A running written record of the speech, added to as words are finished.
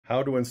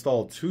how to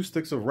install 2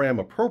 sticks of RAM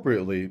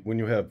appropriately when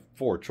you have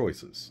 4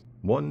 choices.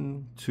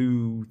 1,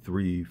 2,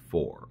 3,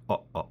 4.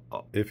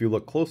 If you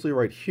look closely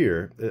right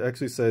here, it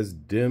actually says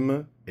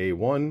DIMM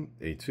A1,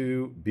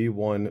 A2,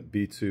 B1,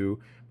 B2.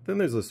 Then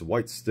there's this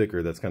white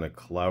sticker that's kind of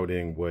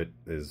clouding what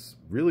is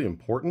really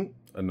important,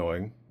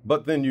 annoying.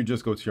 But then you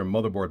just go to your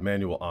motherboard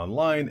manual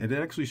online, and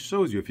it actually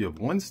shows you if you have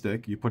 1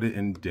 stick, you put it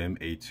in DIMM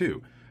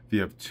A2. If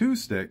you have 2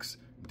 sticks,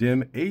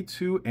 DIMM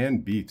A2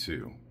 and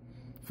B2.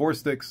 4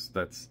 sticks,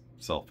 that's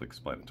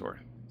self-explanatory.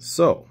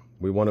 So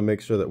we want to make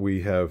sure that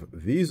we have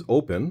these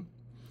open.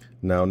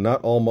 Now,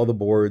 not all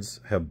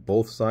motherboards have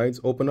both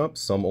sides open up.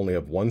 Some only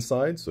have one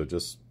side, so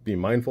just be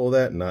mindful of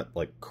that, not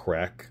like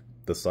crack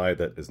the side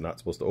that is not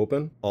supposed to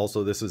open.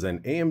 Also, this is an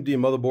AMD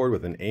motherboard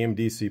with an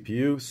AMD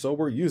CPU, so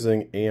we're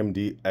using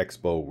AMD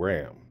EXPO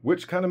RAM,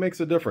 which kind of makes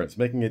a difference,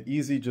 making it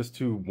easy just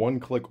to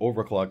one-click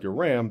overclock your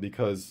RAM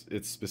because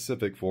it's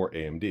specific for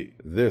AMD.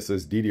 This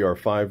is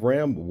DDR5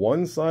 RAM.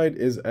 One side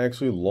is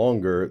actually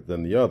longer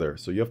than the other,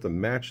 so you have to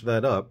match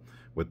that up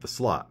with the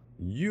slot.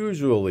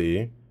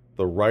 Usually,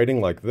 the writing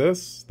like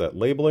this, that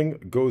labeling,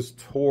 goes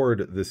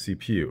toward the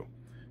CPU.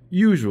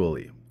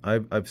 Usually.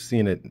 I've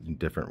seen it in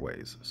different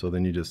ways. So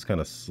then you just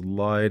kind of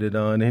slide it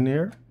on in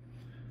here.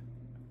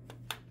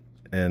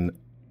 And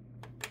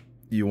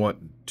you want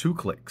 2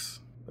 clicks.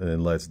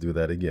 And let's do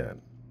that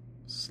again.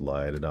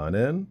 Slide it on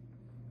in.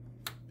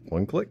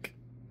 1 click.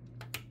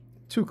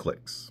 2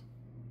 clicks.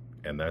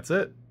 And that's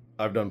it.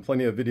 I've done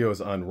plenty of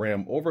videos on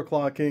RAM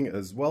overclocking,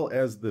 as well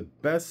as the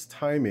best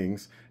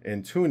timings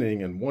and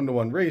tuning and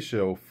 1-to-1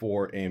 ratio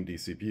for AMD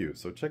CPUs.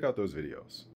 So check out those videos.